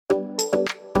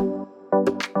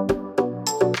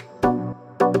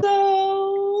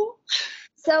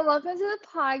So welcome to the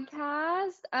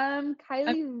podcast.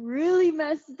 Kylie really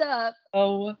messed up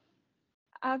Oh,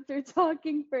 after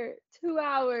talking for 2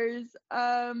 hours.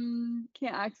 Can't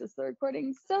access the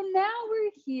recording. So now we're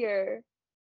here.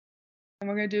 and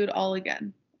we're gonna do it all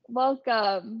again.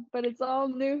 Welcome, but it's all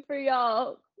new for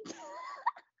y'all.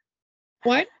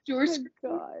 What? Yours? Good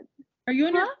God. Are you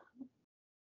on your? Huh?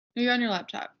 Are you on your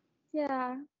laptop?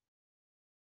 Yeah.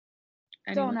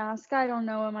 Anyway. Don't ask. I don't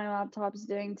know what my laptop's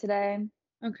doing today.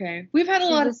 Okay. We've had a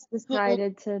She lot just of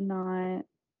decided to not.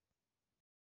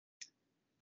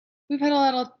 we've had a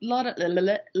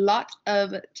lot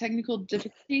of technical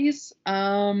difficulties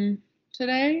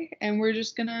today, and we're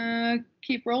just gonna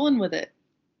keep rolling with it.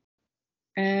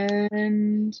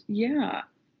 And yeah.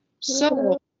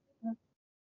 So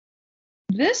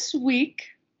this week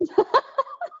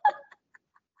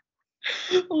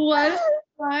was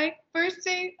my first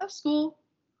day of school.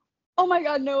 Oh my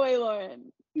God, no way,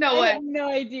 Lauren. No I way. had no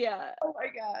idea. Oh my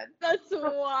God. That's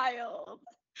wild.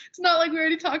 It's not like we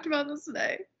already talked about this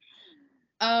today.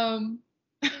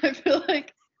 I feel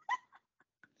like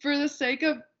for the sake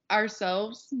of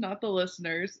ourselves, not the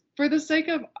listeners, for the sake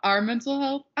of our mental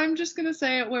health, I'm just gonna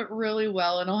say it went really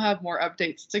well, and I'll have more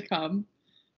updates to come.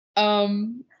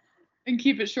 And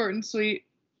keep it short and sweet.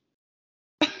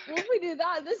 Well, if we do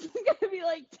that, this is gonna be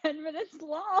like 10 minutes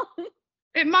long.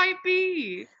 It might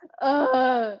be.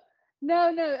 No.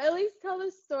 At least tell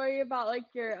the story about like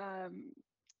your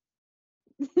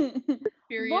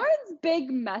Period. Lauren's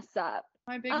big mess up.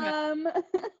 My big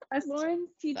mess. Lauren's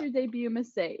teacher debut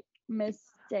mistake. Can't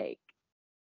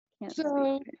speak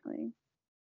apparently.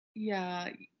 Yeah.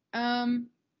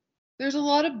 There's a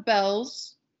lot of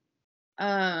bells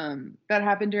that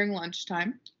happen during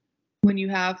lunchtime when you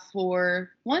have 4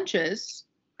 lunches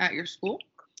at your school.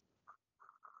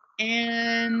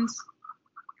 And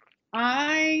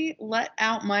I let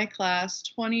out my class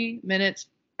 20 minutes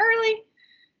early.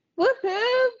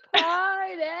 Woohoo!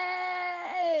 Party!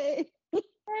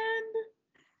 And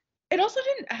it also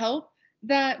didn't help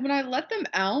that when I let them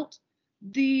out,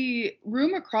 the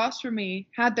room across from me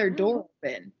had their door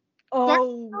open. So I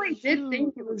really did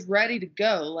think it was ready to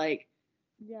go. Like,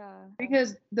 yeah.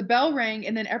 Because the bell rang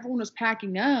and then everyone was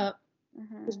packing up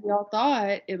because we all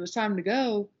thought it was time to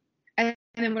go. And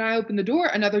then when I opened the door,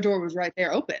 another door was right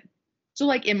there open. So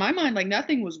like in my mind, like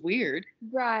nothing was weird.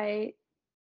 Right.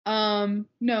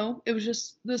 No, it was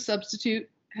just the substitute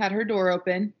had her door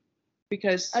open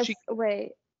because she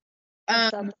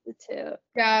substitute.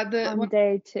 Yeah, on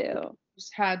day 2.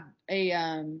 Just had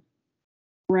a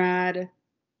rad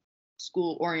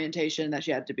school orientation that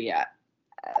she had to be at.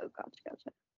 Oh, gotcha.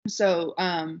 So,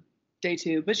 day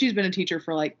 2, but she's been a teacher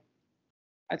for like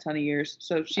a ton of years,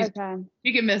 so she can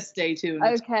miss day 2.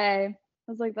 Okay,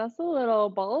 I was like, that's a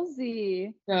little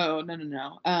ballsy. No.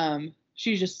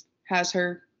 She just has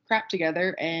her crap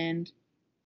together and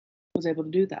was able to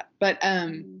do that. But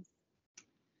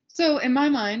so in my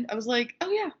mind, I was like, oh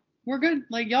yeah, we're good.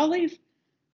 Like y'all leave.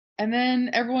 And then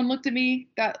everyone looked at me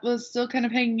that was still kind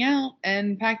of hanging out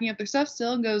and packing up their stuff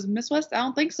still and goes, Miss West, I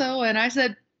don't think so. And I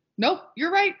said, nope,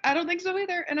 you're right. I don't think so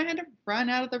either. And I had to run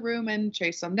out of the room and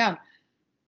chase them down.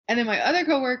 And then my other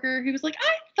coworker, he was like,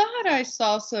 I thought I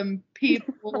saw some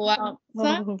people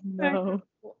outside.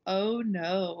 Oh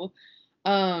no.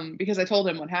 Because I told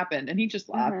him what happened and he just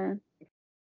laughed.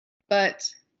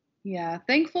 But yeah,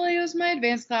 thankfully it was my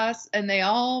advanced class and they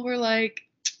all were like,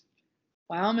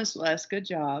 wow, Miss West, good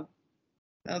job.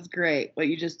 That was great what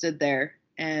you just did there.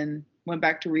 And went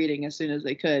back to reading as soon as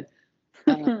they could.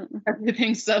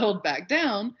 Everything settled back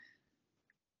down.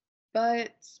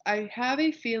 But I have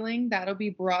a feeling that'll be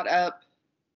brought up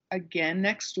again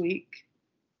next week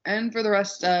and for the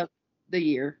rest of the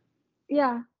year.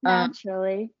 Yeah,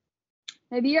 naturally.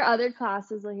 Maybe your other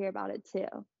classes will hear about it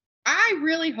too. I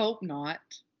really hope not.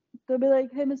 They'll be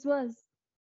like, hey, Miss West,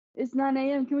 it's 9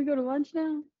 a.m. Can we go to lunch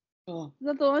now? Oh. Is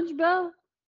that the lunch bell?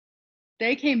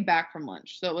 They came back from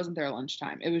lunch, so it wasn't their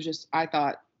lunchtime. It was just, I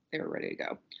thought they were ready to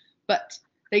go. But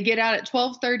they get out at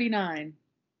 12:39.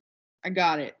 I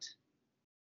got it.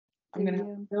 I'm going to have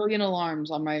a billion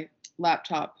alarms on my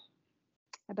laptop.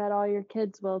 I bet all your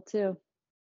kids will too.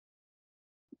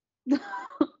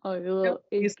 Oh, your little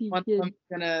one of them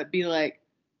going to be like,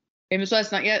 hey, Miss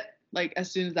West, not yet. Like,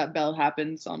 as soon as that bell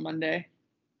happens on Monday.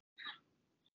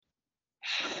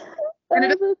 And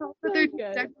it doesn't help that they're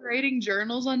decorating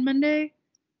journals on Monday.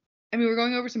 I mean, we're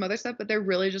going over some other stuff, but they're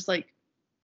really just like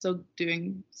still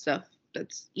doing stuff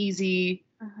that's easy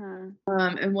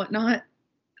and whatnot.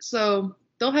 So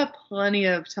they'll have plenty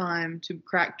of time to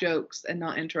crack jokes and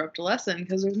not interrupt a lesson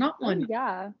because there's not one.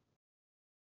 Yeah.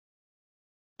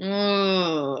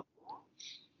 Oh.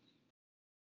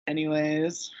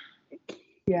 Anyways,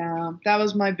 yeah, that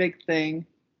was my big thing.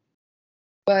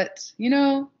 But, you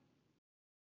know,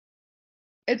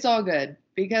 it's all good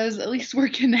because at least we're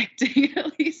connecting.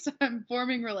 At least I'm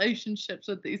forming relationships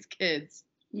with these kids.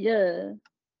 Yeah.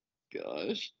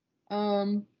 Gosh.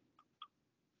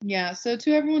 Yeah, so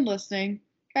to everyone listening,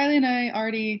 Kylie and I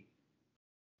already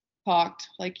talked,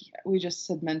 like we just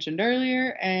had mentioned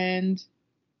earlier, and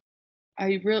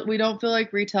we don't feel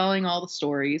like retelling all the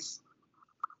stories.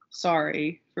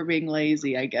 Sorry for being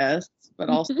lazy, I guess, but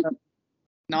also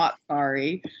not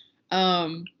sorry.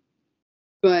 But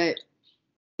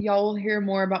y'all will hear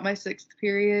more about my sixth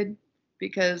period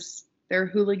because they're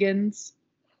hooligans.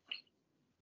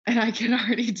 And I can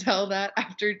already tell that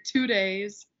after 2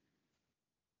 days.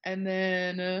 And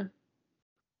then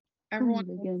everyone,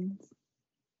 Hooligans.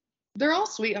 they're all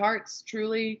sweethearts,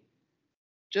 truly.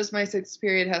 Just my sixth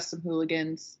period has some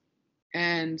hooligans.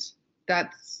 And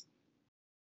that's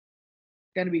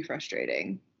going to be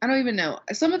frustrating. I don't even know.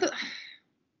 I don't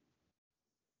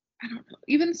know.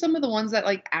 Even some of the ones that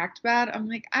like act bad, I'm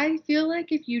like, I feel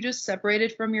like if you just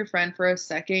separated from your friend for a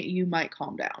second, you might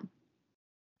calm down.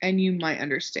 And you might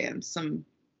understand some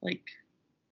like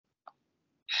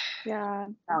Yeah.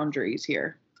 boundaries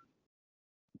here.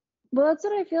 Well, that's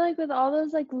what I feel like with all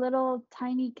those like little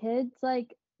tiny kids,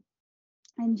 like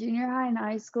in junior high and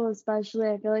high school especially,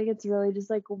 I feel like it's really just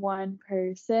like one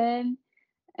person.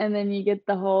 And then you get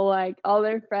the whole like all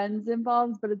their friends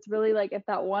involved, but it's really like if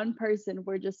that one person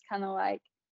were just kind of like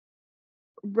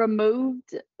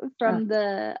removed from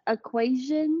the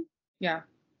equation, Yeah.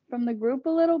 from the group a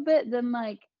little bit, then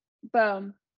like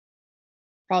boom,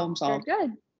 Problem they're solved.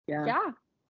 good. Yeah. Yeah.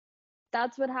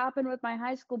 That's what happened with my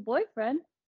high school boyfriend.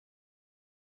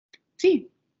 See.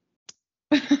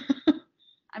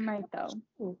 I'm right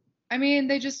though. I mean,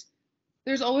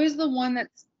 there's always the one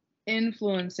that's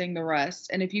influencing the rest.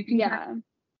 And if you can kind of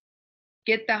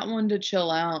get that one to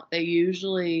chill out, they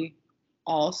usually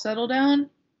all settle down.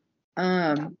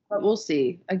 But we'll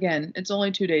see. Again, it's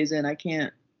only 2 days in. I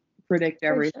can't predict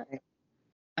everything.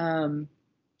 Sure.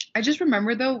 I just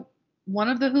remember though, one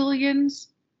of the hooligans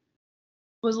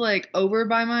was like over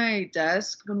by my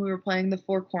desk when we were playing the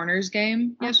Four Corners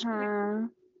game yesterday,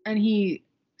 and he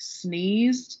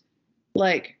sneezed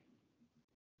like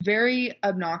very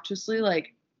obnoxiously,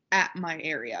 like at my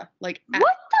area, like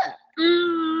what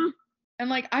the? And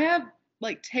like I have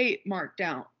like tape marked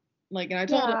out, like, and I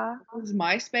told him this is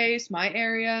my space, my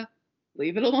area,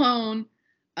 leave it alone.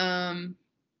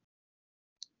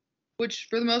 Which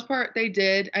for the most part they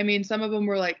did. I mean, some of them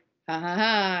were like, ha ha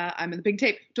ha, I'm in the pink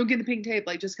tape, don't get in the pink tape,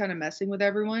 like just kind of messing with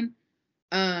everyone.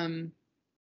 Not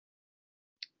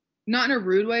in a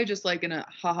rude way, just like in a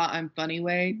haha I'm funny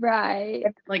way. Right.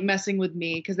 Like messing with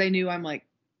me because they knew I'm like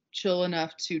chill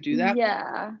enough to do that.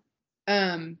 Yeah.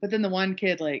 But then the one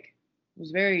kid like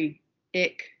was very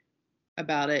ick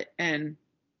about it and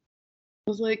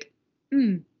was like,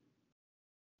 I'm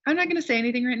not gonna say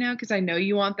anything right now because I know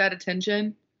you want that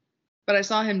attention. But I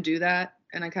saw him do that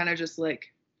and I kind of just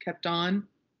like kept on.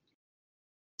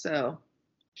 So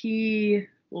he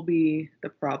will be the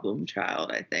problem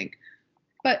child, I think.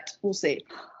 But we'll see.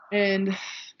 And I'm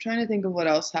trying to think of what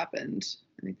else happened.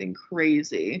 Anything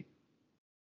crazy.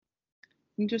 I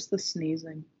think just the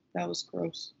sneezing. That was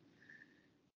gross.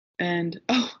 And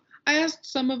I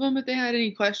asked some of them if they had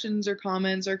any questions or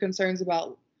comments or concerns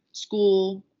about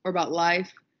school or about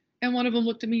life. And one of them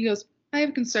looked at me and goes, I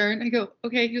have a concern. I go,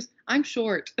 okay. He goes, I'm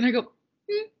short. And I go,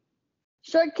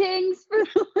 Short kings.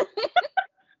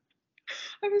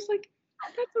 I was like,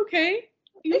 that's okay.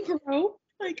 You grow.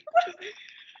 Like,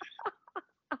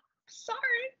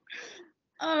 sorry.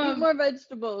 Eat more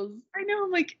vegetables. I know.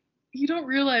 I'm like, you don't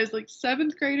realize, like,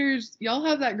 7th graders, y'all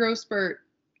have that growth spurt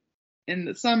in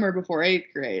the summer before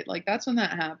 8th grade. Like, that's when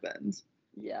that happens.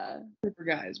 Yeah. For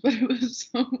guys. But it was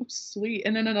so sweet.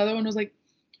 And then another one was like,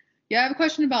 yeah, I have a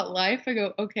question about life. I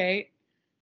go, okay.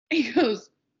 He goes,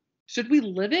 should we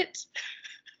live it?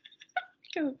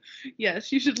 I go, yes,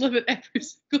 you should live it every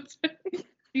single day.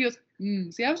 He goes,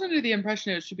 see, I was under the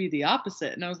impression it should be the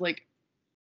opposite. And I was like,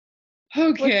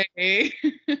 okay.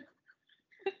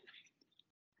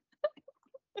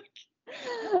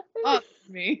 Off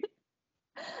me.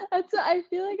 That's I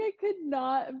feel like I could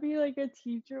not be like a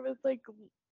teacher with like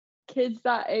kids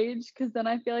that age because then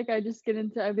I feel like I just get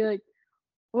into I'd be like,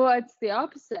 well, it's the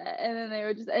opposite. And then they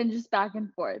would just back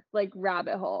and forth, like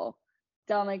rabbit hole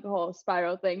down like a whole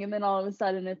spiral thing. And then all of a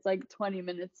sudden it's like 20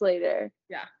 minutes later.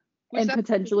 Yeah. And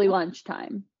potentially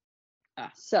lunchtime.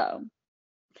 So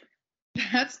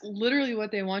that's literally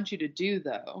what they want you to do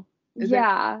though.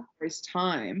 Yeah. Waste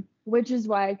time. Which is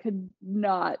why I could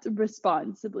not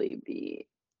responsibly be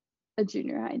a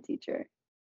junior high teacher.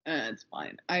 It's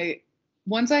fine.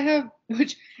 Once I have,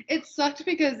 which it sucked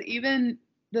because even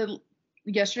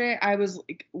yesterday I was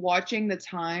like watching the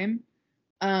time,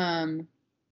 and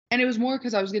it was more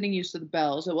because I was getting used to the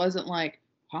bells. It wasn't like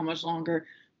how much longer,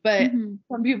 but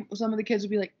some of the kids would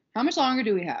be like, how much longer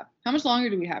do we have? How much longer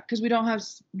do we have? Because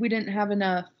we didn't have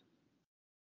enough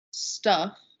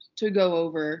stuff to go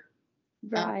over,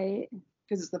 right?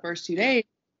 Because it's the first 2 days,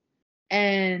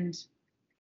 and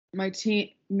my team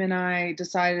and I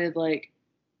decided like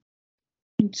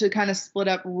to kind of split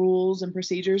up rules and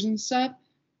procedures and stuff,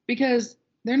 because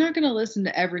they're not going to listen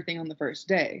to everything on the first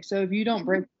day. So if you don't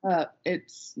break it up,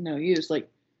 it's no use. Like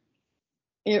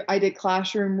I did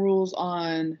classroom rules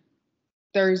on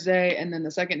Thursday, and then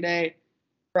the second day,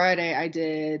 Friday, I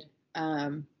did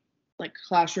like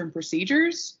classroom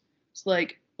procedures. It's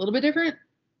like a little bit different.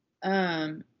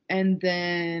 And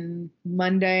then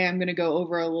Monday, I'm going to go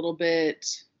over a little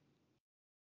bit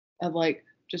of like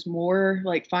just more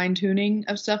like fine tuning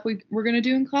of stuff we're going to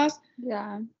do in class.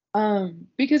 Yeah.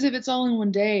 Because if it's all in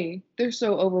one day, they're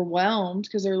so overwhelmed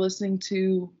because they're listening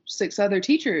to 6 other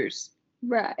teachers.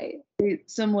 Right.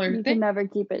 Similar You thing. can never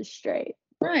keep it straight.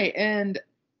 Right. And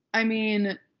I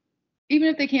mean, even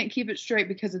if they can't keep it straight,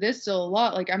 because it is still a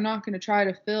lot, like I'm not going to try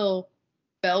to fill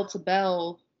bell to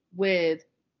bell with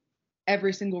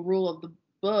every single rule of the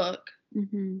book,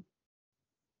 because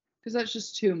that's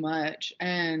just too much.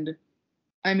 And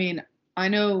I mean, I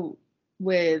know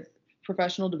with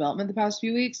professional development the past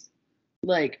few weeks,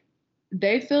 like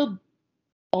they filled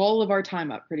all of our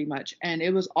time up pretty much, and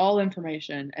it was all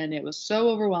information, and it was so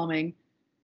overwhelming.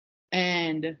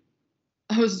 And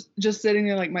I was just sitting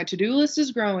there like, my to-do list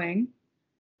is growing,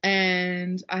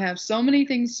 and I have so many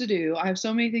things to do. I have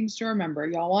so many things to remember.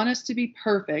 Y'all want us to be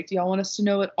perfect. Y'all want us to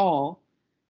know it all.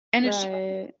 And it's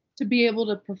to be able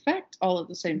to perfect all at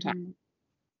the same time.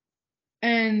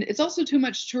 And it's also too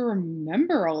much to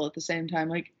remember all at the same time.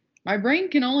 Like my brain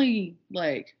can only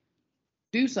like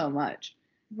do so much.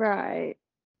 Right.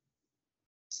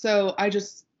 So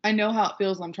I know how it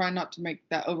feels. I'm trying not to make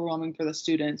that overwhelming for the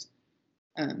students.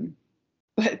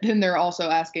 But then they're also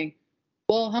asking,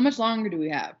 well, how much longer do we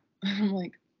have? I'm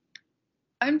like,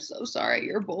 I'm so sorry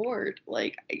you're bored.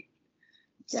 Like,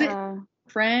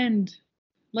 friend.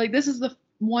 Like, this is the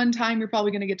one time you're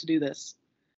probably going to get to do this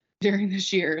during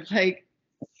this year. Like,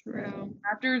 true.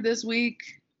 After this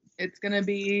week, it's going to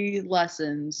be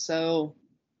lessons. So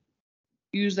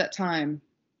use that time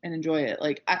and enjoy it.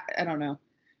 Like, I don't know.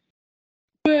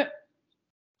 But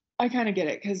I kind of get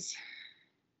it, because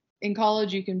in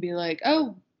college, you can be like,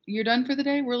 oh, you're done for the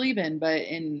day, we're leaving. But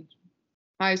in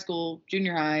high school,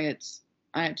 junior high,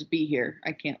 I have to be here.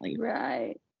 I can't leave.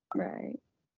 Right.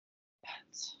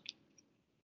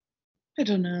 I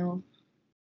don't know.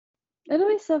 It'll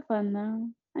be so fun though.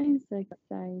 I'm so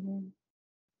excited.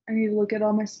 I need to look at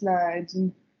all my slides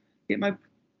and get my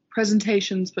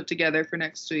presentations put together for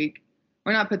next week.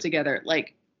 Or not put together,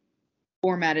 like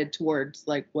formatted towards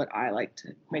like what I like to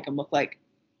make them look like.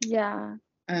 Yeah.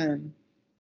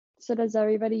 So does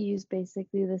everybody use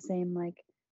basically the same like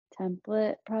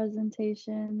template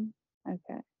presentation?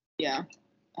 Okay. Yeah.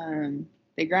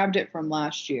 They grabbed it from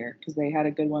last year because they had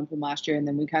a good one from last year, and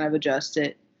then we kind of adjust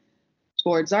it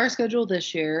towards our schedule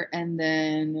this year, and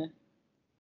then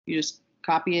you just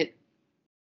copy it.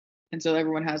 And so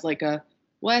everyone has like a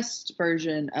West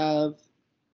version of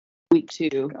week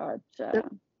 2.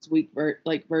 Gotcha. It's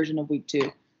version of week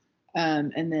 2.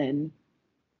 And then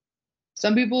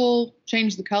some people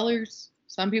change the colors.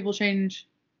 Some people change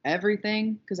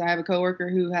everything, because I have a coworker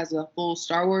who has a full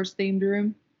Star Wars themed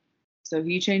room. So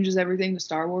he changes everything to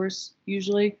Star Wars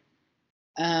usually.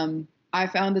 I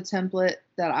found a template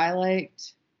that I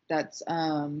liked that's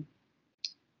kind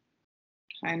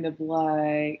of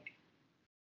like,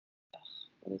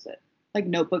 what is it? Like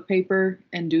notebook paper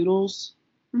and doodles.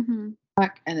 And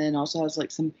then also has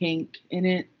like some pink in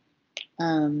it.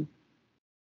 I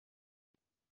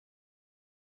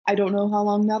don't know how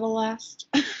long that'll last.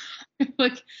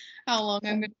 Like how long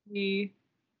I'm going to be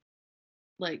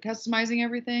like customizing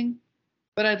everything.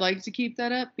 But I'd like to keep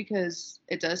that up because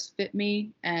it does fit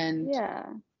me, and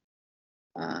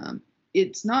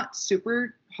it's not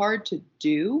super hard to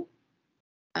do.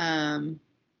 The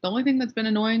only thing that's been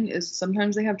annoying is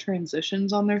sometimes they have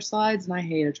transitions on their slides, and I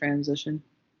hate a transition.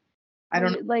 I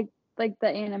don't like the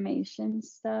animation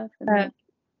stuff, and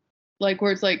like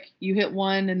where it's like you hit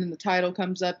one and then the title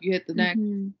comes up, you hit the next.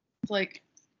 It's like,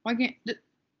 why can't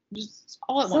just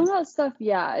all at once? Some of that stuff,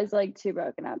 is like too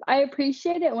broken up. I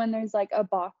appreciate it when there's like a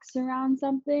box around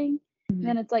something, and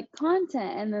then it's like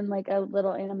content, and then like a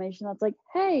little animation that's like,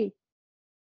 hey,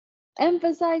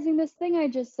 emphasizing this thing I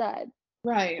just said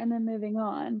Right. and then moving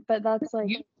on. But that's like,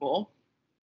 Useful.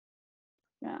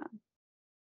 yeah.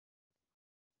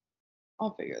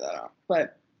 I'll figure that out.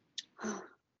 But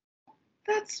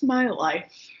that's my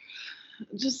life.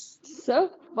 Just So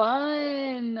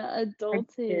fun.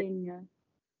 Adulting.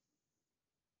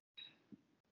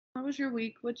 how was your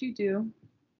week? What'd you do?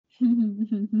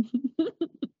 I'm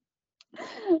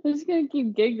just gonna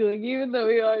keep giggling even though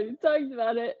we already talked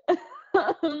about it.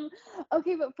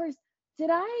 Okay, but first, did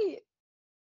I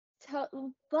tell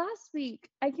last week?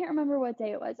 I can't remember what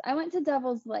day it was. I went to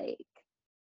Devil's Lake.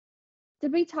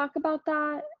 Did we talk about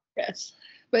that? Yes.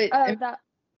 But Oh, that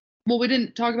well, we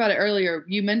didn't talk about it earlier.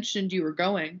 You mentioned you were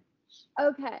going.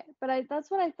 okay, but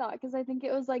that's what I thought because I think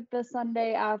it was like the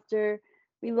Sunday after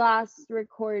we last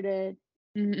recorded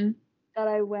Mm-hmm. that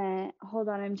I went. Hold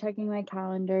on, I'm checking my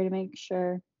calendar to make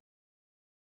sure.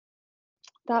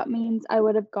 That means I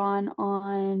would have gone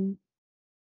on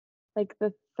like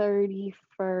the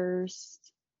 31st.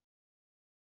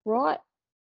 What?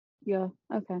 Yeah,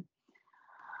 okay.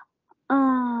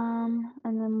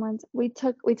 And then once we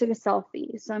took a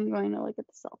selfie, so I'm going to look at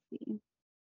the selfie.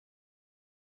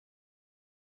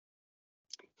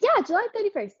 Yeah, July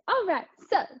 31st. All right.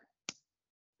 So,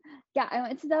 yeah, I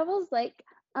went to Devil's Lake.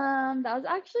 That was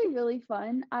actually really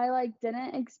fun. I like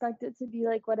didn't expect it to be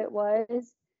like what it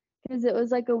was because it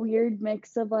was like a weird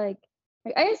mix of like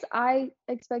I guess I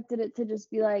expected it to just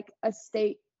be like a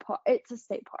state park. It's a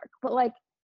state park, but like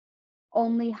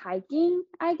only hiking,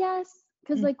 I guess.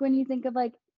 Because like when you think of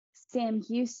like Sam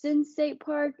Houston State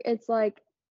Park, it's like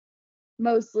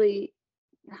mostly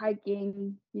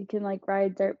hiking. You can like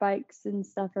ride dirt bikes and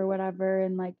stuff or whatever.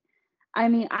 And like, I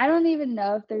mean, I don't even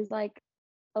know if there's like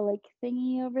a lake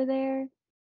thingy over there.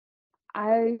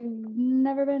 I've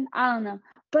never been. I don't know.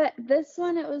 But this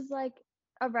one, it was like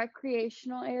a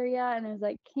recreational area and there was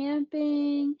like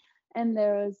camping and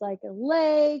there was like a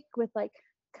lake with like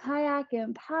kayak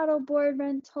and paddleboard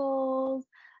rentals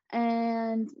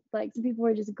and like some people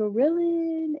were just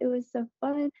grilling. It was so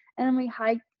fun. And then we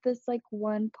hiked this like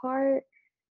one part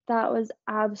that was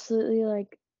absolutely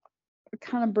like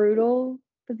kind of brutal,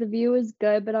 but the view was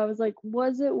good. But I was like,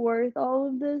 was it worth all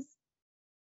of this?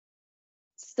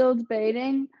 Still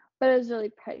debating, but it was really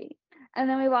pretty. And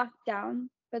then we walked down,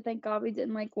 but thank God we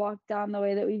didn't like walk down the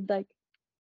way that we'd like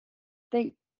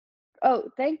thank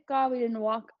God we didn't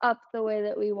walk up the way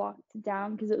that we walked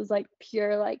down because it was like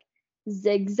pure like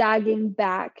zigzagging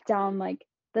back down like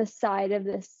the side of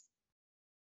this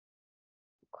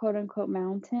quote unquote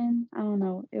mountain. I don't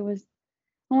know. It was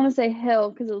I want to say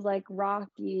hill because it was like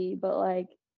rocky, but like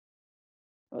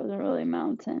it wasn't really a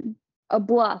mountain. A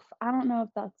bluff. I don't know if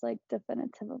that's like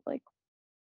definitive of like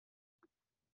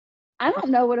I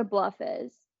don't know what a bluff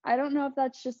is. I don't know if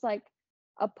that's just like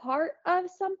a part of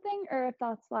something or if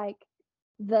that's like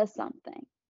the something,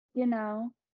 you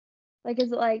know? Like,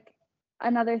 is it like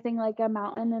another thing like a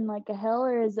mountain and like a hill,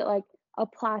 or is it like a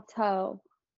plateau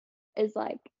is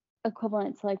like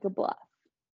equivalent to like a bluff?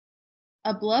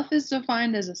 A bluff is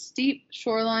defined as a steep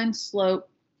shoreline slope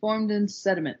formed in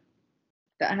sediment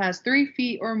that has 3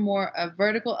 feet or more of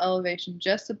vertical elevation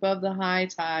just above the high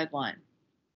tide line.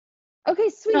 Okay, Now,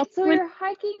 sweet. So when you're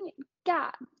hiking,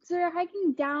 yeah. So you're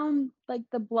hiking down like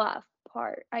the bluff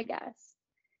part, I guess.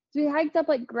 So we hiked up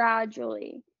like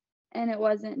gradually, and it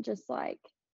wasn't just like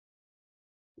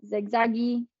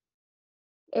zigzaggy.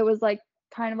 It was like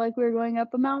kind of like we were going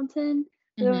up a mountain.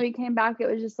 But then when we came back, it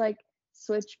was just like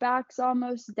switchbacks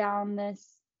almost down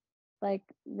this like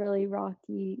really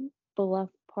rocky bluff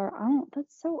part. I don't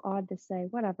that's so odd to say,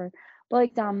 whatever. But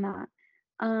like down that.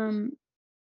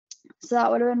 So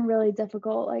that would have been really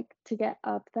difficult like to get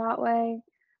up that way.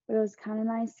 But it was kind of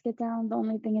nice to get down. The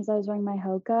only thing is I was wearing my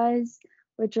Hokas,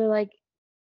 which are like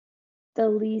the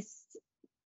least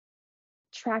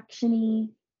tractiony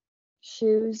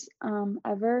shoes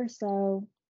ever. So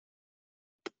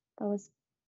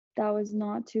that was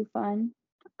not too fun.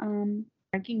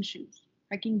 hiking shoes,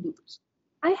 hiking boots.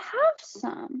 I have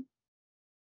some,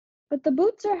 but the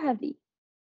boots are heavy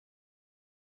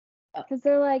Oh. because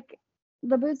they're like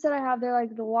the boots that I have. They're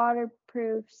like the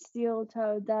waterproof steel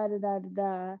toe da da da da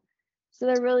da. So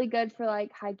they're really good for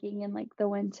like hiking in like the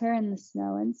winter and the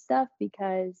snow and stuff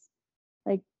because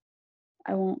like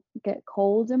I won't get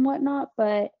cold and whatnot.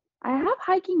 But I have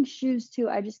hiking shoes too.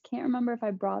 I just can't remember if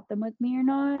I brought them with me or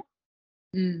not.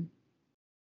 Mm.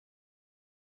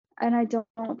 And I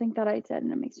don't think that I did,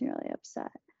 and it makes me really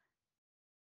upset.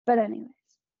 But anyways,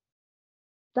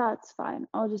 that's fine.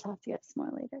 I'll just have to get some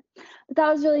more later. But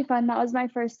that was really fun. That was my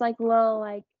first like little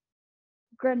like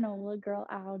granola girl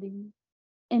outing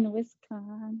in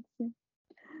Wisconsin.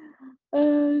 It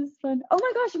was fun. Oh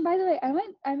my gosh, and by the way, I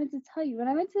meant to tell you, when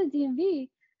I went to the DMV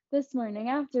this morning,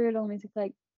 after it only took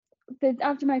like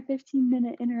after my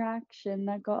 15-minute interaction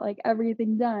that got like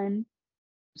everything done,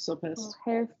 So little pissed.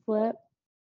 hair flip.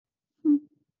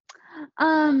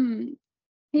 Um,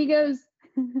 he goes,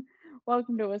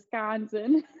 "Welcome to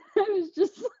Wisconsin." I was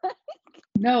just like,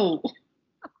 No.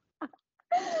 and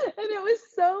it was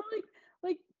so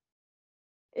like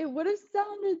it would have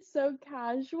sounded so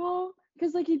casual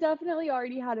because like he definitely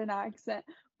already had an accent,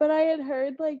 but I had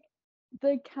heard like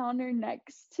the counter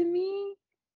next to me,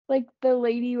 like the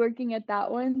lady working at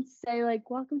that one say like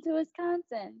 "Welcome to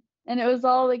Wisconsin," and it was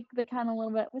all like the kind of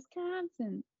little bit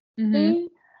Wisconsin Mm-hmm. thing.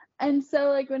 And so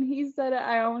like when he said it,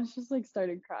 I almost just like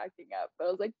started cracking up. But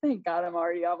I was like, thank God I'm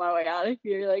already on my way out of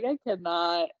here. Like I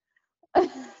cannot. I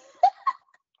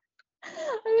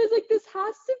was like, this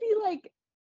has to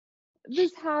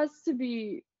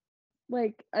be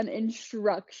like an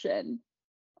instruction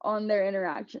on their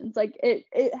interactions. Like it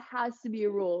has to be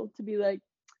a rule to be like,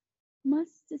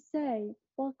 must say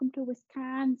welcome to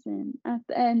Wisconsin at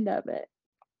the end of it.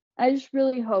 I just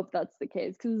really hope that's the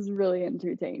case because it's really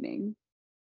entertaining.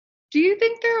 Do you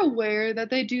think they're aware that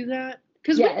they do that?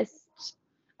 Because we Yes. talked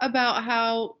about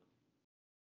how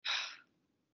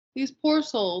these poor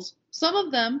souls, some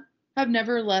of them have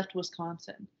never left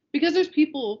Wisconsin. Because there's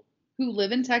people who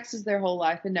live in Texas their whole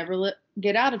life and never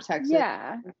get out of Texas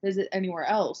Yeah. or visit anywhere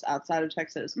else outside of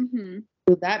Texas. Mm-hmm.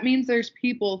 So that means there's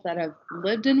people that have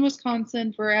lived in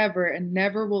Wisconsin forever and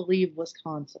never will leave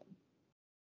Wisconsin.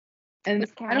 And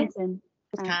Wisconsin,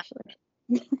 Wisconsin. actually.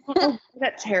 I don't know why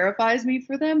that terrifies me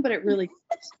for them, but it really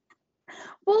does.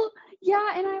 Well,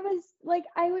 yeah, and I was like,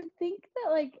 I would think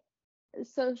that like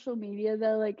social media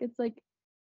though, like it's like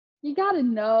you gotta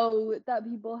know that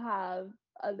people have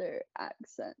other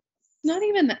accents. Not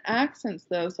even the accents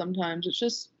though, sometimes. It's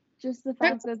just Just the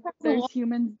fact Texas that has a there's lot.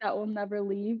 humans that will never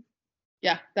leave.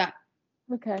 Yeah, that.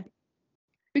 Okay.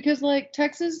 Because like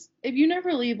Texas, if you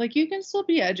never leave, like you can still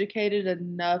be educated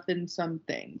enough in some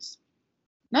things.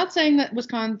 Not saying that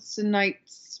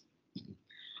Wisconsinites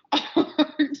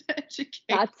aren't educated.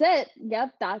 That's it.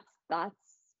 Yep, that's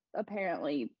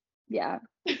apparently, yeah,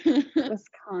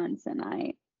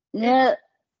 Wisconsinite. Yeah.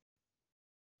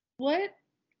 What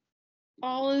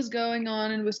all is going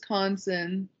on in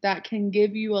Wisconsin that can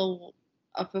give you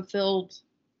a fulfilled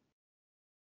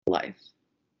life?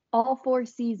 All 4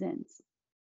 seasons.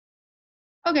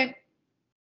 Okay,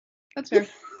 that's fair.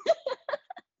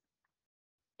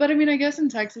 But I mean, I guess in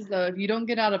Texas though, if you don't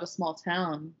get out of a small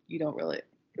town, you don't really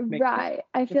make it. Right.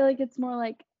 I feel like it's more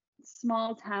like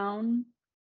small town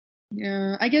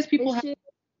Yeah, I guess people issue.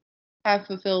 have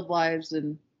fulfilled lives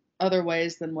in other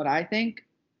ways than what I think.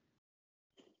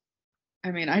 I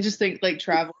mean, I just think like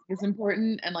traveling is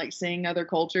important and like seeing other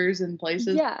cultures and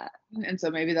places. Yeah. And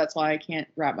so maybe that's why I can't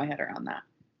wrap my head around that.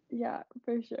 Yeah,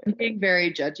 for sure. I'm being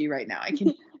very judgy right now. I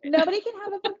can. Nobody can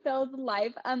have a fulfilled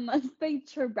life unless they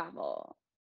travel.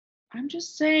 I'm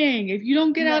just saying, if you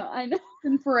don't get No, out I know.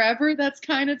 of forever, that's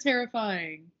kind of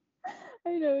terrifying.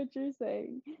 I know what you're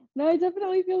saying. No, I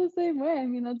definitely feel the same way. I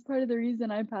mean, that's part of the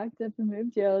reason I packed up and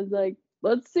moved here. I was like,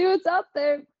 let's see what's out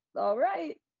there. All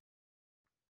right.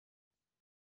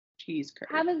 Cheese curd.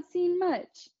 Haven't seen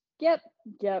much. Yep.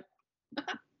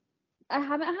 I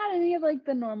haven't had any of like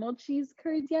the normal cheese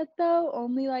curds yet though.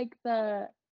 Only like the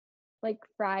like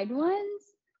fried ones.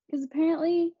 Because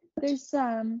apparently there's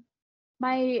some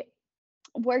my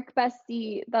work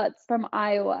bestie that's from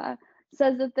Iowa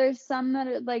says that there's some that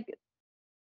are like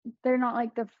they're not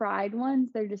like the fried ones,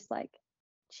 they're just like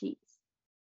cheese.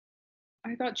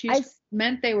 I thought cheese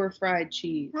meant they were fried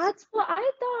cheese. That's what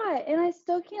I thought, and I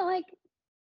still can't like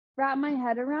wrap my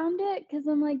head around it because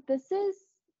I'm like, this is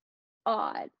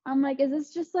odd. I'm like, is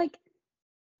this just like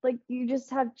you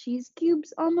just have cheese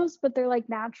cubes almost, but they're like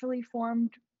naturally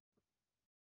formed?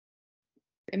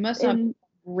 It must not be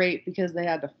great because they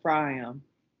had to fry them.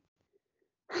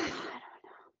 I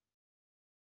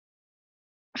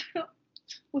don't know.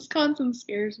 Wisconsin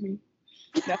scares me.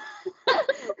 No.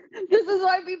 This is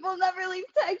why people never leave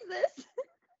Texas.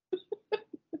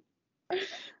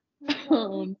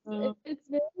 Oh, no. It's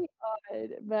very odd,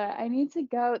 but I need to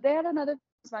go. They had another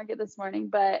farmers market this morning,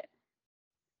 but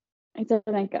I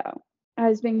didn't go. I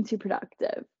was being too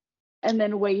productive and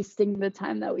then wasting the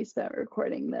time that we spent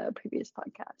recording the previous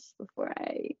podcast before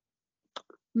I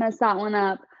messed that one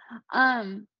up.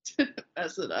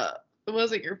 Mess it up. It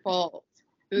wasn't your fault.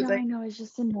 It was No, like, I know, it's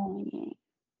just annoying.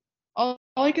 all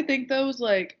I could think though was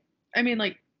like, I mean,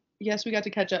 like, yes, we got to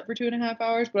catch up for 2.5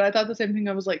 hours, but I thought the same thing.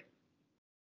 I was like,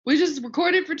 we just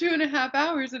recorded for 2.5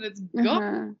 hours and it's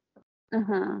gone.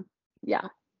 Yeah.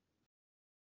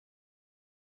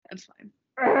 That's fine.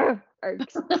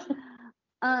 Irks.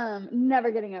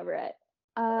 Never getting over it.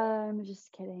 I'm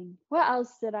just kidding. What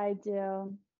else did I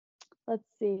do? Let's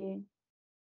see.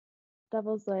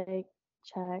 Devil's Lake,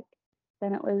 check.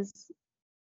 Then it was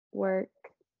work,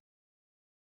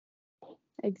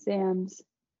 exams,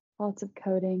 lots of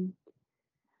coding.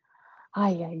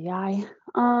 Ay, ay, ay.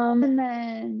 And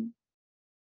then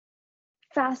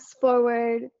fast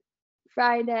forward,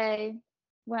 Friday,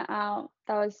 went out.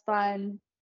 That was fun.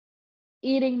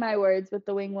 Eating my words with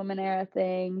the Wing Woman era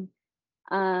thing.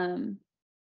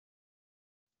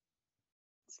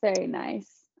 It's very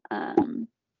nice. The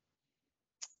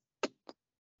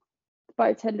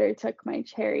bartender took my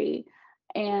cherry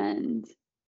and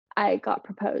I got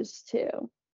proposed to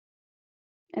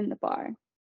in the bar.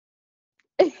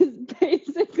 It's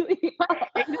basically I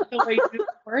hate the way you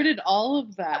worded all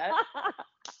of that.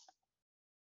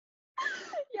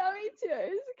 Yeah, me too.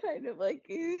 It was kind of like,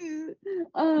 ew.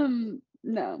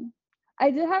 No.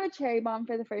 I did have a cherry bomb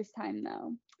for the first time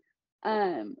though.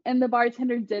 And the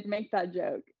bartender did make that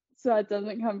joke, so that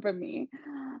doesn't come from me.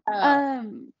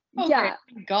 Okay, Yeah.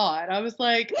 thank God. I was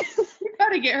like, we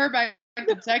gotta get her back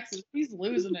to Texas. She's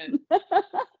losing it.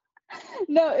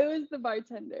 No, it was the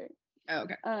bartender. Oh,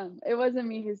 okay. It wasn't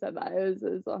me who said that. It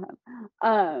was all him.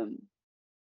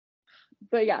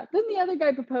 But yeah, then the other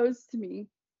guy proposed to me.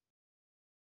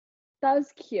 That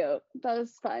was cute. That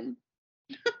was fun.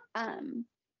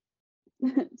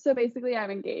 So basically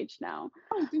I'm engaged now.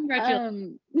 Oh,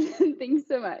 congratulations. Thanks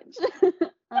so much.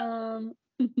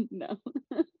 No.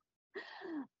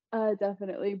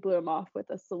 Definitely blew him off with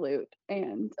a salute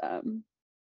and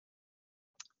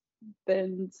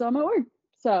then saw him at work.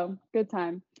 So good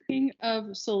time. Speaking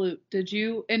of salute, did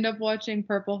you end up watching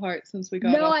Purple Heart since we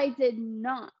got No, off? I did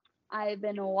not. I've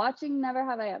been watching Never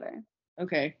Have I Ever.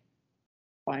 Okay.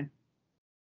 Fine.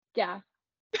 Yeah.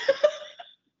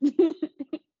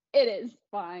 It is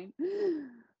fine.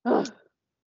 Ugh.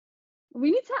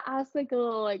 We need to ask like a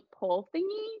little like poll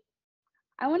thingy.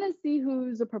 I want to see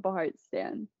who's a Purple Heart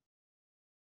stan.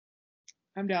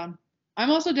 I'm down.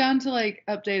 I'm also down to like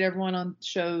update everyone on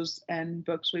shows and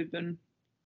books we've been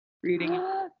reading.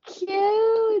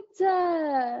 Cute.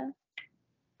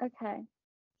 Okay.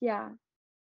 Yeah.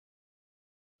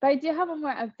 But I do have one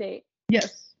more update.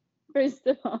 Yes. First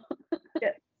of all.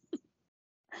 Yes.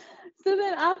 So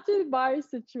then after the bar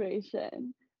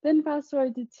situation, then fast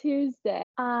forward to Tuesday,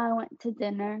 I went to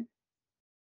dinner.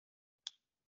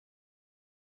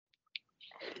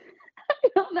 I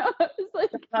don't know. I was like,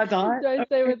 do I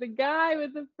say with a guy,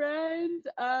 with a friend?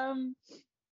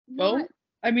 Both?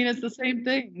 I mean, it's the same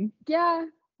thing. Yeah.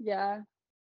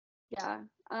 It's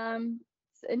an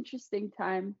interesting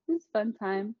time. It was a fun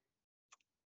time.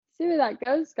 See where that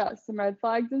goes. Got some red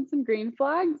flags and some green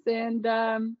flags, and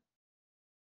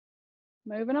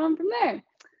moving on from there.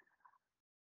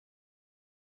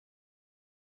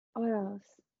 What else?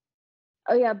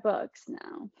 Oh yeah, books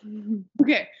now.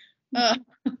 Okay.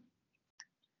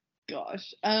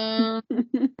 Gosh. I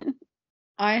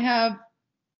have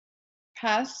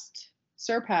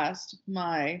surpassed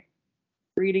my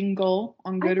reading goal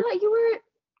on Goodreads. I thought you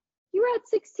were at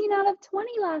 16 out of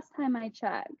 20 last time I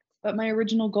checked. But my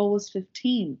original goal was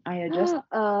 15. I adjusted.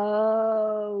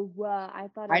 Oh, I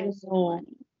thought it was 20.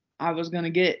 I was gonna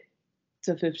get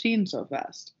to 15 so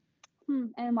fast.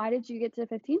 And why did you get to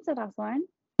 15 so fast, Lauren?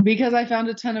 Because I found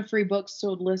a ton of free books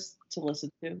to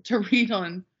read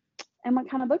on. And what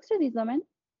kind of books are these, women?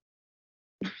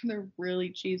 They're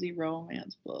really cheesy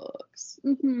romance books.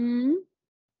 Mm-hmm.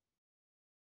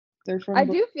 They're from. I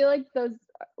do feel like those.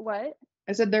 What?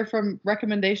 I said they're from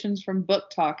recommendations from Book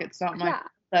Talk. It's not my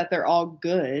that they're all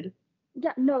good.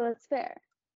 Yeah, no, that's fair.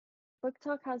 Book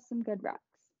Talk has some good recs.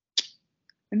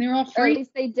 And they were all free. Or at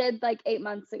least they did like 8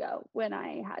 months ago when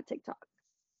I had TikTok.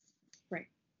 Right.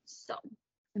 So.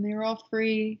 And they were all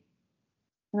free.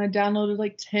 And I downloaded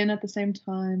like 10 at the same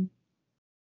time.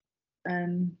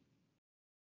 And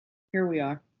here we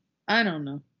are. I don't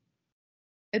know.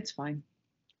 It's fine.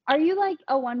 Are you like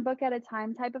a one book at a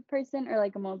time type of person or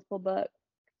like a multiple book?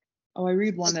 Oh, I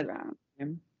read one at a time.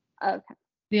 Okay.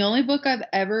 The only book I've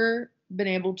ever been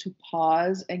able to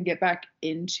pause and get back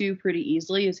into pretty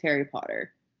easily is Harry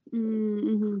Potter.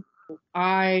 Mm-hmm.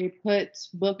 I put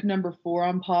book number 4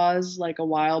 on pause like a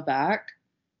while back.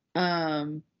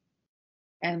 And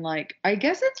like, I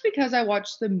guess it's because I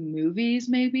watched the movies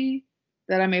maybe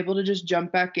that I'm able to just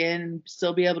jump back in and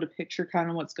still be able to picture kind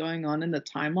of what's going on in the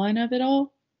timeline of it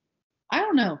all. I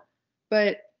don't know.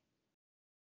 But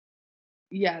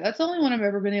yeah, that's the only one I've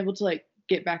ever been able to like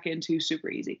get back into super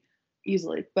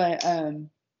easily. But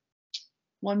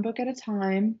one book at a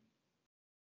time.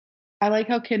 I like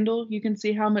how Kindle, you can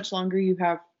see how much longer you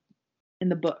have in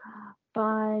the book.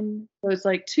 Fun. So it's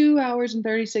like 2 hours and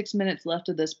 36 minutes left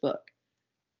of this book.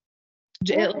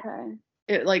 It Okay.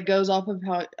 it like goes off of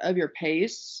how of your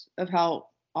pace of how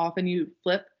often you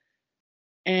flip,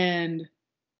 and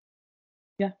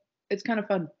yeah, it's kind of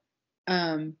fun.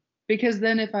 Because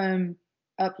then if I'm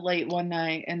up late one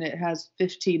night and it has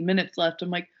 15 minutes left, I'm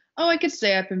like, oh, I could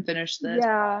stay up and finish this.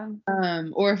 Yeah.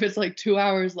 Or if it's like 2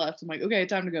 hours left, I'm like, okay,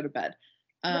 time to go to bed.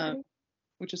 Right.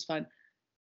 Which is fun.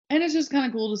 And it's just kind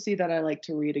of cool to see that I like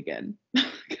to read again.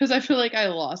 Because I feel like I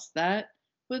lost that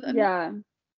with Yeah.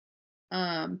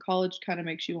 college kind of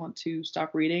makes you want to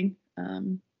stop reading,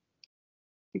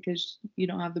 because you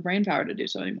don't have the brain power to do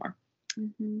so anymore.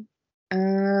 Mm-hmm.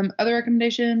 Other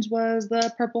recommendations was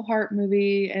the Purple Heart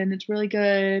movie, and it's really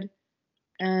good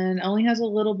and only has a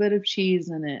little bit of cheese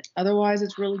in it. Otherwise,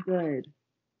 it's really good.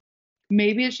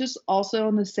 Maybe it's just also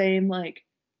on the same like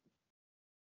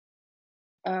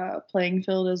playing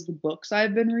field as the books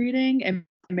I've been reading, and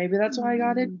maybe that's why I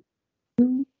got it.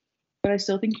 But I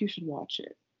still think you should watch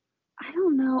it. I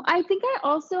don't know. I think I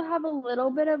also have a little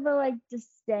bit of a like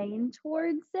disdain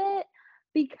towards it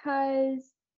because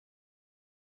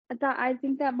that I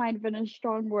think that might have been a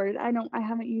strong word. I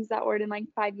haven't used that word in like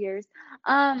 5 years.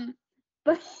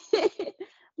 But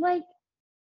like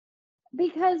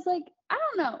because like I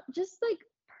don't know, just like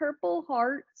Purple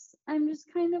Hearts, I'm just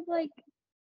kind of like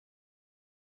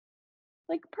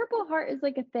Purple Heart is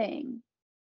like a thing.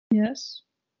 Yes.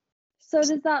 So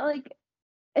does that like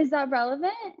is that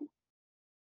relevant?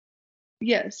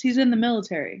 Yes, he's in the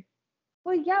military.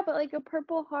 Well, yeah, but like a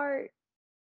Purple Heart.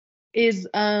 Is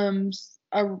a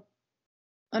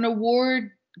an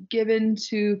award given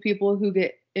to people who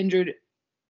get injured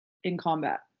in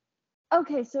combat.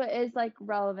 Okay, so it is like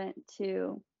relevant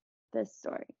to this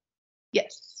story.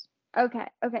 Yes. Okay,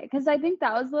 okay, because I think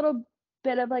that was a little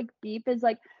bit of like beef is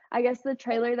like I guess the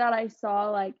trailer that I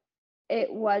saw like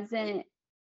it wasn't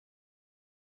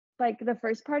like the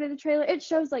first part of the trailer. It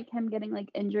shows like him getting like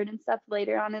injured and stuff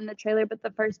later on in the trailer, but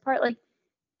the first part like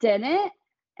didn't.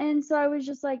 And so I was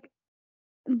just like,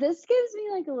 this gives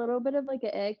me like a little bit of like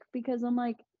a ick because I'm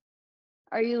like,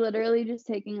 are you literally just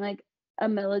taking like a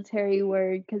military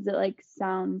word because it like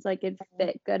sounds like it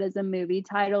fit good as a movie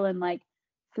title and like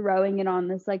throwing it on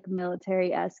this like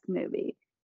military-esque movie?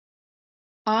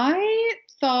 I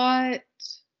thought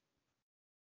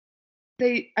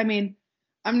I mean,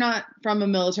 I'm not from a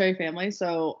military family,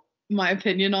 so my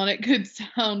opinion on it could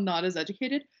sound not as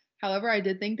educated. However, I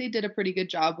did think they did a pretty good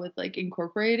job with like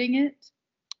incorporating it,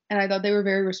 and I thought they were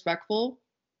very respectful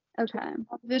Okay.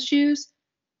 of issues.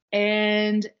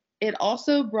 And it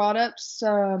also brought up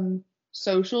some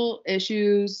social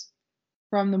issues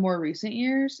from the more recent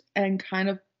years and kind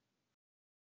of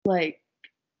like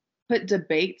put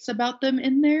debates about them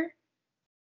in there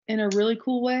in a really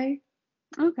cool way,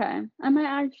 Okay. I might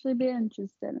actually be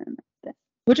interested in it.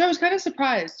 which I was kind of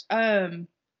surprised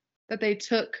that they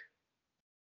took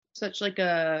such like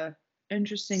a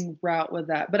interesting route with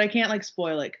that. But I can't like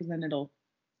spoil it because then it'll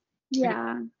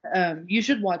Yeah. you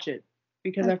should watch it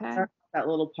because I Okay. forgot that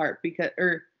little part because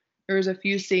or there was a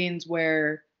few scenes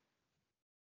where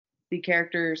the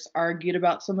characters argued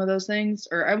about some of those things,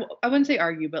 or I wouldn't say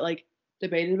argue, but like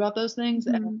debated about those things.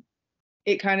 And Mhm.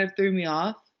 it kind of threw me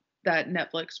off that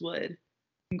Netflix would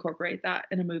incorporate that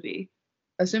in a movie,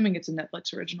 assuming it's a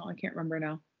Netflix original. I can't remember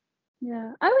now.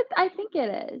 Yeah. I think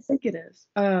it is. I think it is.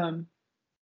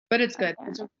 But it's good.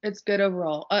 Okay. It's good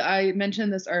overall. I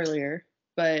mentioned this earlier,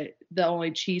 but the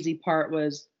only cheesy part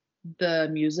was the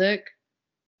music.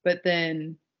 But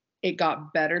then it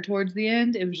got better towards the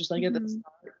end. It was just like at the Mhm.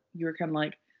 start, you were kind of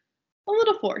like a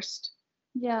little forced.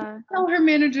 Yeah. All her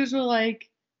managers were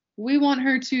like, we want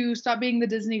her to stop being the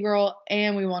Disney girl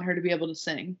and we want her to be able to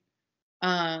sing.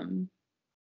 Um,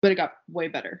 but it got way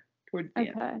better towards the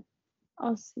end. Okay.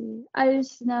 I'll see. I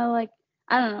just know, like,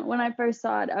 I don't know. When I first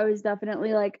saw it, I was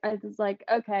definitely like, I was like,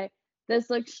 okay, this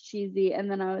looks cheesy. And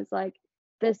then I was like,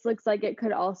 this looks like it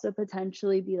could also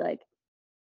potentially be like,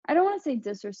 I don't want to say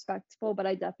disrespectful, but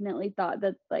I definitely thought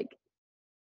that like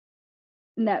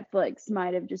Netflix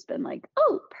might have just been like,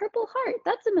 oh, Purple Heart,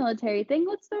 that's a military thing.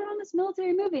 Let's throw it on this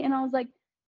military movie. And I was like,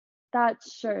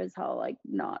 that's sure as hell like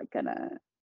not gonna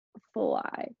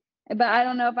fly. But I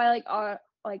don't know if I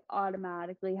like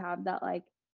automatically have that like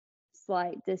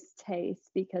slight distaste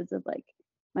because of like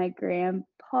my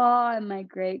grandpa and my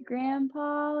great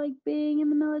grandpa like being in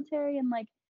the military and like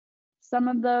some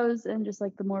of those and just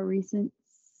like the more recent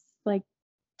like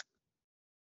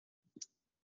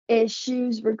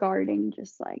issues regarding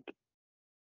just like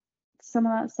some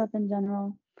of that stuff in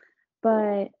general.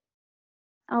 But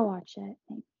I'll watch it.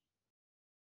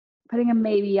 putting a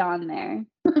maybe on there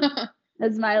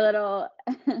as my little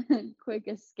quick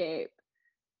escape.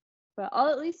 But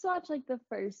I'll at least watch like the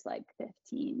first like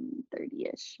 15,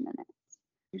 30-ish minutes.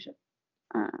 You should.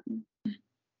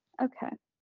 Okay.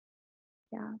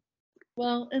 Yeah.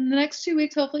 Well, in the next 2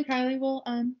 weeks, hopefully Kylie will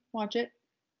watch it,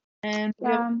 and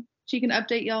she can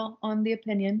update y'all on the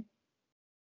opinion,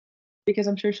 because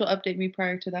I'm sure she'll update me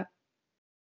prior to that.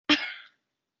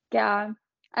 Yeah.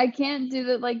 I can't do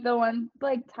the one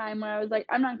like time where I was like,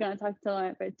 I'm not gonna talk to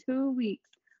Lauren for 2 weeks.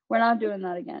 We're not doing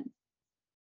that again.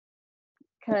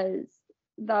 Cause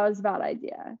that was a bad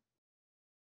idea.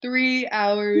 3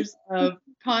 hours of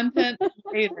content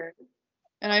later.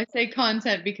 And I say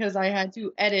content because I had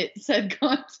to edit said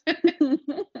content.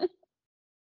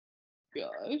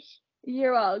 Gosh.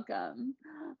 You're welcome.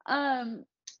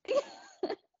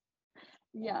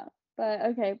 Yeah, but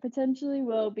okay, potentially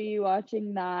we'll be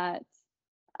watching that.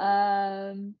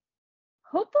 Hopefully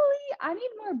I need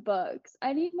more books.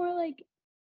 I need more like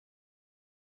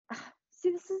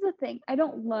see, this is the thing. I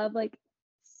don't love like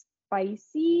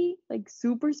spicy, like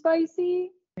super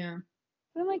spicy. Yeah.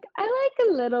 But I'm like, I like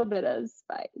a little bit of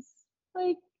spice.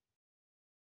 Like,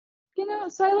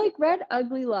 so I like read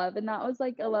Ugly Love, and that was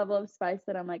like a level of spice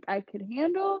that I'm like, I could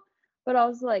handle, but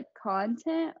also like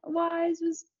content wise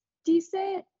was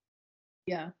decent.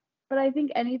 Yeah. But I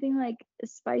think anything like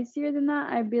spicier than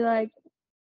that, I'd be like,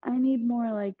 I need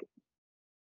more like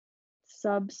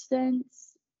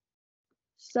substance.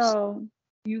 So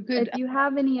you could, if you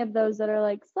have any of those that are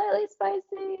like slightly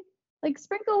spicy, like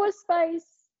sprinkle with spice.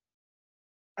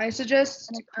 I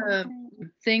suggest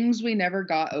Things We Never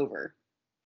Got Over.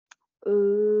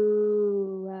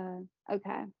 Ooh,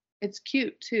 okay. It's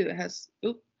cute too. It has,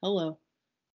 hello.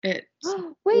 It's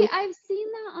wait, I've seen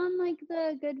that on like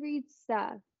the Goodreads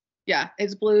stuff. Yeah,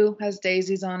 it's blue, has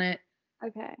daisies on it.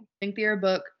 Okay. Lengthier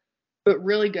book, but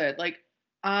really good. Like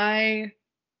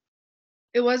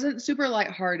it wasn't super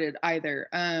lighthearted either.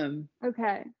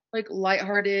 Okay. Like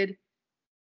lighthearted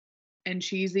and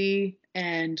cheesy,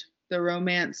 and the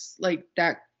romance like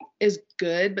that is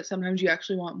good, but sometimes you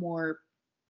actually want more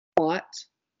plot.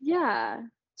 Yeah.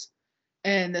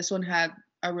 And this one had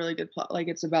a really good plot. Like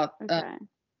it's about okay.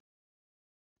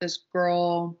 This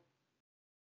girl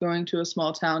going to a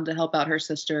small town to help out her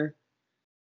sister,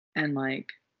 and like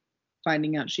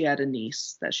finding out she had a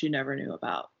niece that she never knew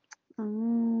about.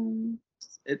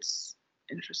 It's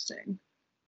interesting.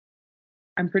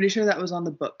 I'm pretty sure that was on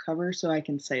the book cover, so I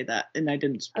can say that, and I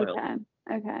didn't spoil it.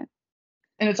 Okay.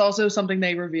 And it's also something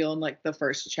they reveal in like the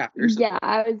first chapter. So. Yeah,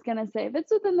 I was gonna say if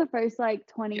it's within the first like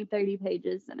 20, 30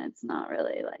 pages, then it's not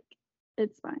really like,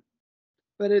 it's fine.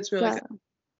 But it's really good.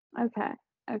 Okay.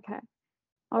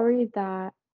 I'll read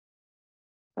that.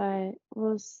 But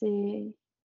we'll see.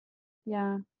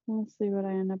 Yeah, we'll see what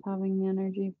I end up having the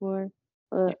energy for.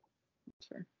 Yeah, that's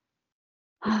fair.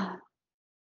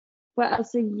 What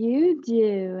else are you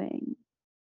doing?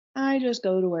 I just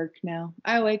go to work now.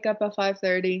 I wake up at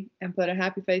 5:30 and put a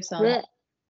happy face on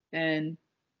and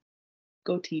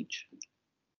go teach.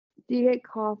 Do you get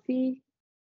coffee?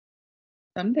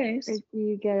 Some days. Or do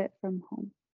you get it from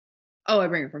home? Oh, I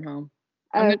bring it from home.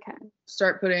 Okay.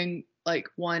 Start putting like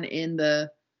one in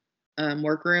the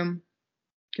workroom,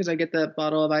 because I get the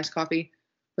bottle of iced coffee.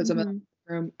 Put some in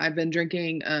the room. I've been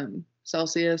drinking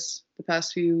Celsius the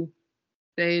past few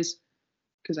days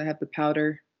because I have the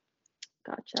powder.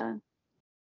 Gotcha.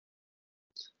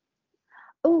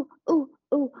 Oh.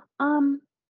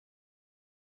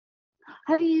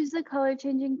 Have you used the color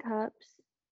changing cups?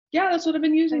 Yeah, that's what I've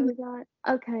been using.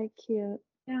 Okay, cute.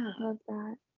 Yeah. Love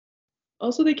that.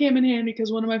 Also, they came in handy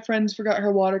because one of my friends forgot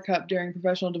her water cup during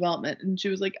professional development, and she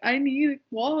was like, I need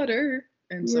water.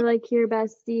 And you're like, here,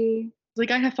 bestie. Like,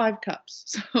 I have 5 cups,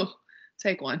 so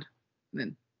take one. And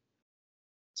then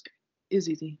it's great. It's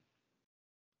easy.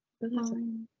 But that's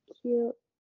cute.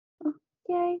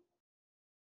 Okay.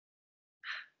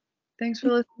 Thanks for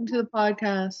listening to the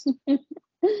podcast.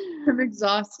 I'm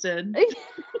exhausted. I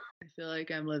feel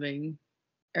like I'm living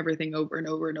everything over and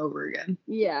over and over again.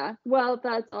 Yeah. Well,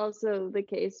 that's also the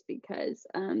case because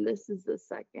this is the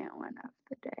second one of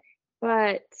the day.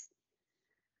 But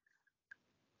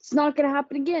it's not gonna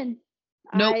happen again.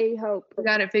 Nope. I hope. We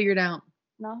got it figured out.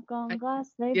 Knock on glass,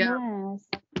 save my ass.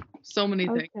 So many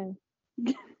things.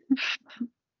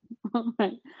 All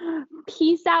right.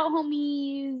 Peace out,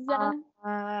 homies. Bye.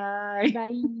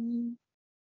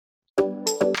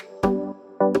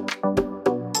 Bye.